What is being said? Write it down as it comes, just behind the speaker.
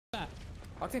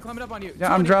Octane climbing up on you.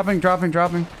 Yeah, I'm dropping. No,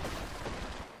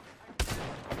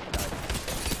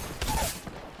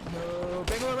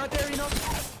 Bangalore right there, you know.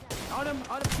 On him,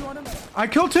 two on him. I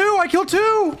killed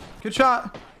two. Good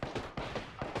shot.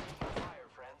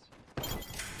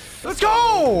 Let's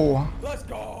go.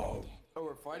 Oh,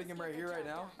 we're fighting him right here, right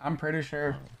now. I'm pretty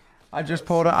sure. I just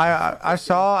pulled up. I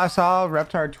saw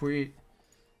Reptar tweet,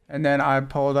 and then I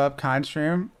pulled up Kind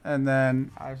Stream, and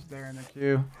then I was there in the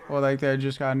queue. Well, like they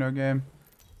just got no game.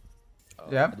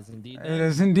 Yep. It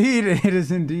is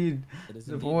indeed.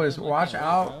 The boys, watch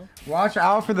out. Watch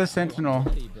out for the Sentinel.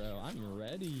 I'm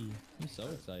ready. I'm so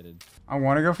excited. I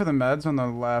want to go for the meds on the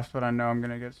left, but I know I'm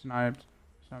going to get sniped.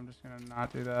 So I'm just going to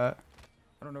not do that.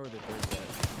 I don't know where the bird's at.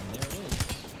 And there it is.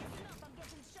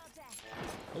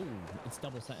 Oh, it's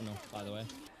double Sentinel, by the way.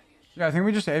 Yeah, I think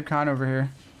we just aped Con over here.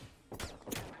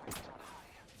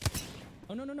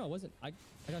 Oh, no, it wasn't. I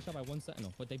got shot by one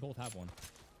Sentinel, but they both have one.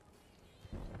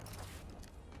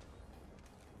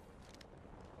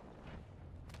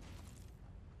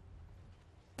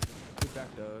 Get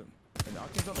back, Doug. And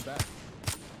Octane's on the back.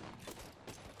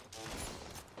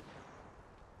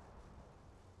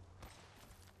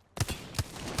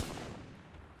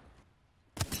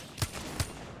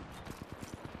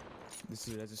 This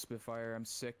dude has a Spitfire. I'm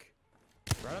sick.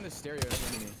 Right on the stereo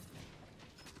is me.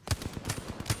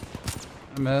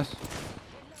 I missed.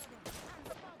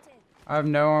 I have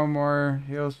no more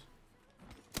heals.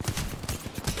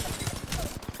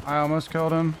 I almost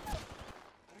killed him.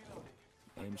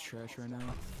 Aim's trash right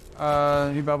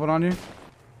now. He bubbled on you.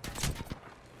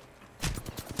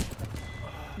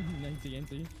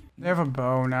 NT. They have a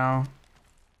bow now.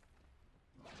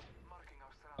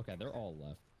 Okay, they're all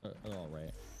left. They're all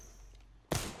right.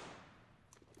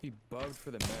 He bugged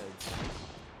for the meds.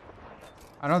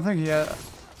 I don't think he had...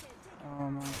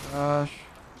 Oh my gosh.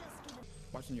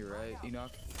 Watching your right,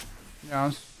 Enoch. Yeah,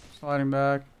 I'm sliding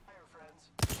back.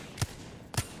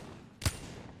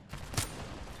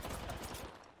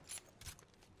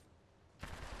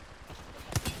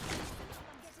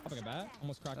 Popping a bat.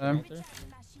 Almost cracked him out there.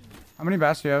 How many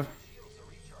bats do you have?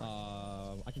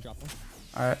 I can drop one.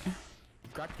 Alright.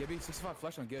 Cracked Gibby. 65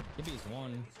 flesh on Gib. Gibby's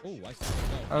one. Oh, I saw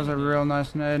it. That was a real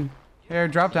nice nade. Here,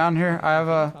 drop down here. I have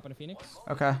a... Popping a Phoenix.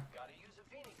 Okay.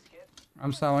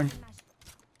 I'm selling.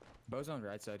 Bow's on the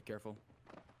right side. Careful.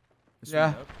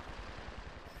 Yeah.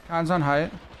 Con's on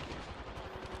height.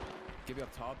 Gibby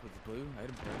up top with the blue. I hit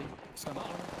him 30. Stun on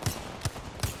him.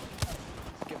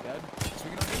 Get dead.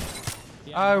 Swinging on him.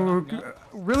 Yeah,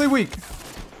 really weak.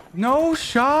 No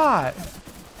shot.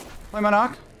 Play my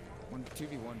knock.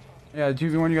 2v1. Yeah,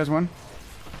 2v1, you guys won.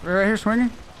 We're right here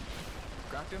swinging.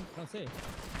 Cracked him. I don't see.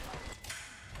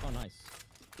 Oh, nice.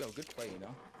 Yo, good play, you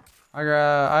know. I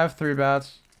have 3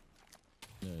 bats.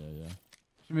 Yeah.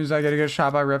 Which means I gotta get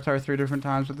shot by Reptar 3 different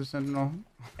times with the Sentinel.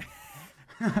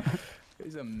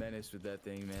 He's a menace with that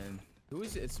thing, man. Who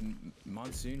is it? It's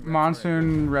Monsoon?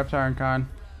 Monsoon, Reptar, and Con.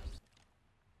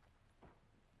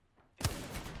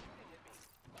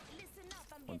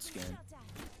 One scan.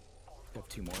 Have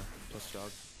 2 more. Plus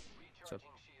dog. So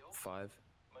 5.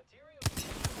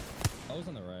 I was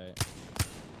on the right.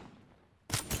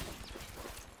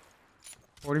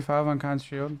 45 on Con's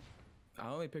shield. I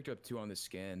only picked up 2 on the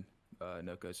scan.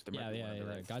 No goes. So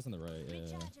Yeah. Guys on the right.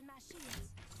 Yeah.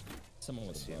 Someone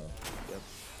with a bow. Yep.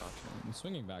 I'm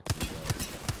swinging back to you guys.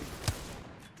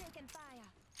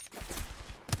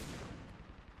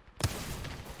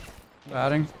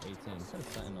 Batting. 18.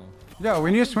 Sentinel. Yo,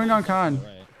 we need to swing on Con.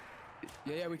 Right.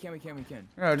 Yeah, we can.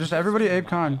 Yeah, just everybody ape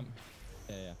Con.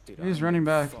 Yeah. Dude, He's I'm running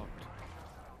back. fucked.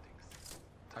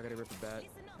 I gotta rip a bat.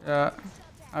 Yeah.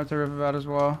 I have to rip it out as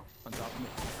well. On top of me.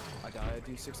 I died.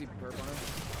 Do 60 perp on him.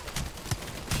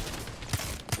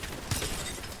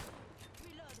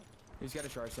 He's got a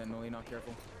charge sentinel. You're not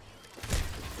careful.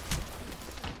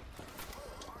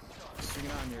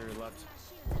 Swinging on your left.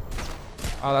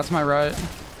 Oh, that's my right.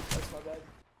 That's my bad.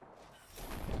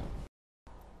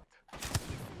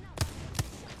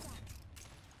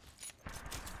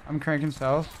 I'm cranking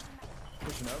cells.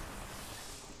 Pushing up.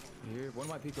 Here, one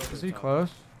might peek over. Is the he top.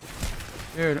 close?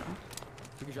 Dude. You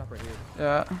can drop right here.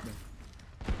 Yeah.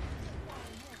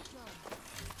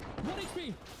 1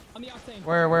 HP on the Octane.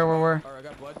 Where? Alright, I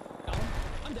got blood. Got him.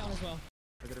 I'm down as well.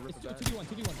 I gotta rip It's a bat. 2v1.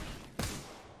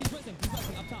 He's resing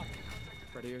up top.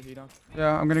 Right here, Enoch.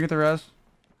 Yeah, I'm gonna get the res.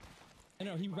 I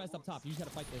know, he rezzed up top. You just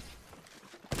gotta fight this.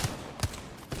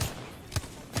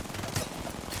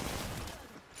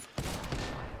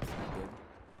 Good.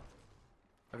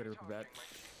 I gotta rip a bat.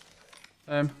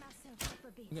 Same.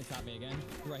 He's gonna top me again.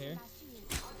 Right here.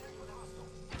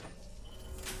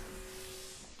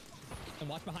 And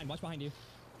watch behind you.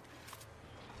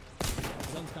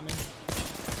 Zone's coming.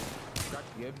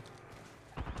 Cracked Gib.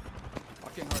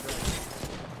 Fucking hard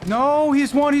right. No,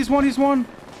 he's one. He's one. He's one.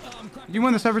 I'm cracking. You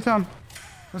win this every time.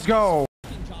 Let's go.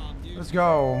 Job, dude. Let's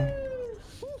go.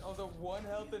 Oh, the one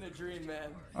health in a dream, man.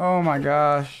 Oh my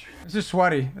gosh. This is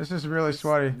sweaty. This is really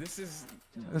sweaty. This is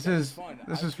fun.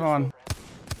 This is fun.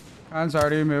 Khan's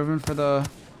already moving for the.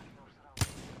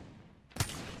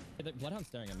 Hey, the Bloodhound's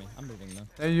staring at me. I'm moving though.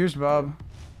 They used Bub.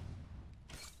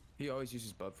 He always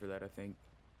uses Bub for that, I think.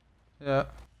 Yeah.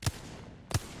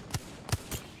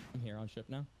 I'm here on ship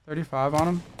now. 35 on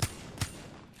him.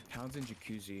 Hounds and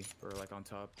Jacuzzi are like on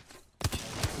top.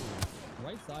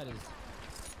 Right side is.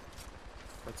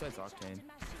 Right side's Octane.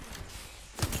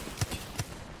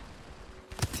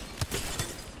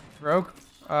 Broke.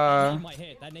 That name might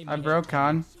hit. That name I might broke hit.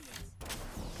 Khan.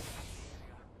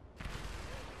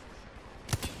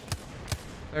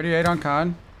 $38 on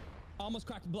Khan. Almost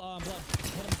cracked blood. Hit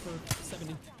him for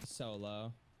 70. So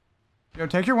low. Yo,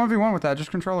 take your 1v1 with that.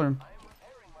 Just control him.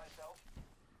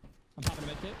 I'm popping a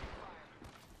med kit.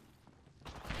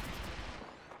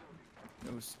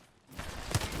 It was.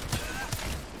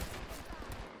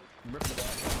 I'm ripping the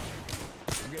ball.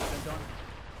 I'm getting sent on.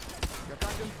 Got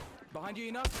cracked him. Behind you,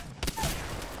 Enoch.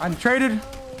 I'm traded.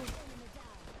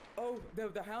 Oh,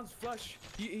 the hound's flush.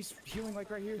 He's healing like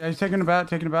right here. Yeah, he's taking a bat.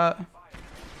 Taking a bat.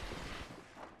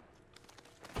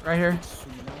 Right here.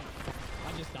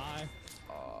 I just die.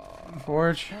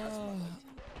 Forge.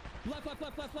 Left.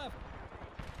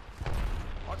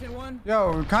 Octane one.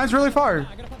 Yo, Khan's really far.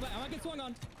 I gotta pop back. I might get swung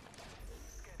on.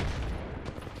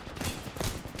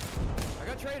 I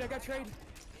got trade.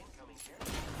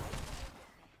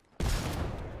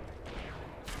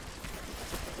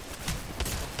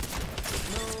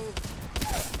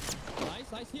 No.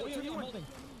 Nice. Heal. I'm holding.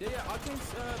 Yeah.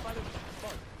 Octane's by the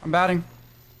bar. I'm batting.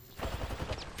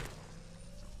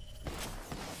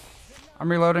 I'm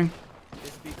reloading.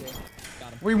 It's BK.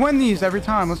 Got him. We win these every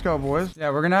time. Let's go, boys. Yeah,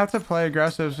 we're gonna have to play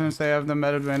aggressive since they have the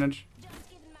med advantage.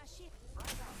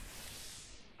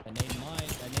 That nade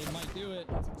might do it.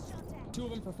 Two of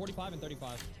them for 45 and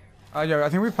 35. Yo, I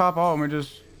think we pop all and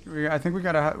I think we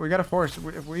gotta force.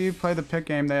 If we play the pick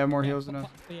game, they have more heals than us.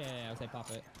 Yeah, I would say pop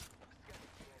it.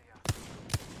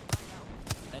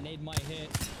 That nade might hit.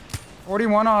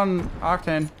 41 on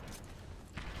Octane.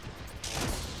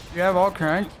 You have all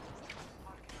cranked.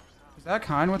 Is that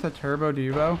kind with a turbo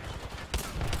Devo?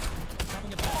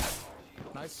 Popping it back.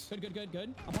 Nice.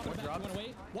 Good. I'm popping it back. You wanna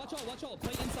wait? Watch all.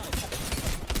 Play inside.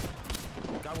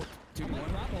 Got one. 2 I to might 1.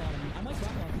 grapple on him. I might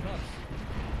grapple on him. Close.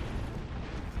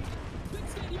 Big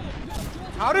stand, yo.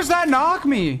 How does that knock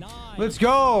me? Nice. Let's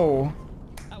go.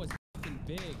 That was fucking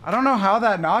big. I don't know how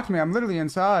that knocked me. I'm literally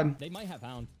inside. They might have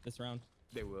hound this round.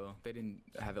 They will. They didn't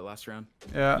have it last round.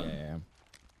 Yeah. Yeah.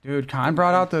 Dude, Khan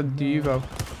brought out the Devo.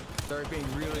 They're being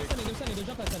really. They're sending. They're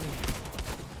jumping.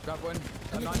 Got one.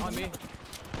 Not on me.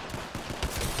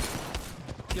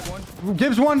 Give one.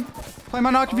 Gibbs one. Play my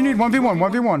knock if you need. 1v1.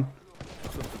 1v1.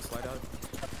 Slide out.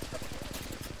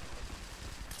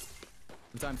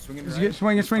 Time swinging Just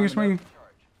right. swinging.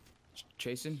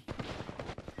 Chasing.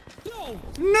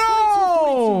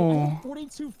 No!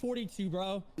 42-42,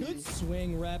 bro. Good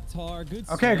swing, Reptar. Good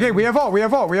swing. Okay. We have all. We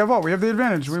have the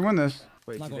advantage. We win this.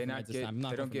 Wait, Not did they going for not meds this get? time. I'm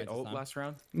not They don't going for get meds this ult time. last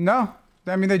round. No.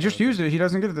 I mean, they just used it. He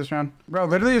doesn't get it this round. Bro,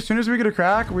 literally, as soon as we get a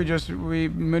crack, we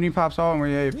Mooney pops all and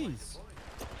we ape. Please.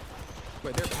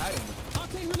 Wait, they're padding.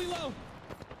 Octane really low.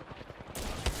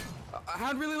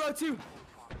 Hound really low too.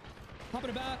 Popping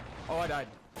it back. Oh, I died.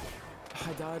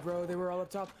 I died, bro. They were all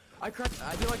up top. I did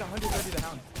like 130 to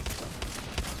hound.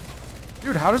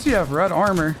 Dude, how does he have red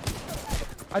armor?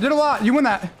 I did a lot. You win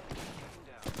that.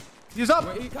 He's up.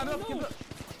 Wait, he coming up. No.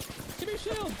 Give me a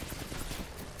shield.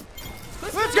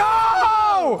 Let's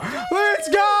go! Let's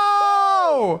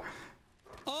go!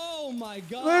 Oh my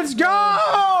god. Let's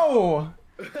go!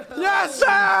 Yes,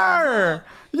 sir!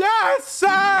 Yes,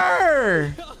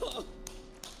 sir!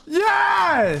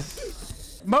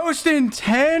 Yes! Most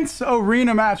intense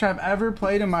arena match I've ever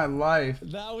played in my life.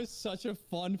 That was such a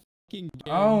fun fucking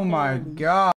game. Oh my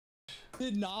god.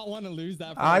 Did not want to lose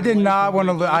that. I did not want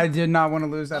to I did not want to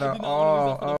lose that at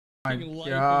all. Oh my fucking life of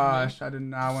me. gosh, I did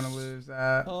not want to lose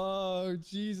that. Oh,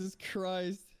 Jesus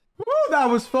Christ. Woo, that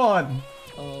was fun.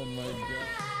 Oh my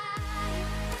god.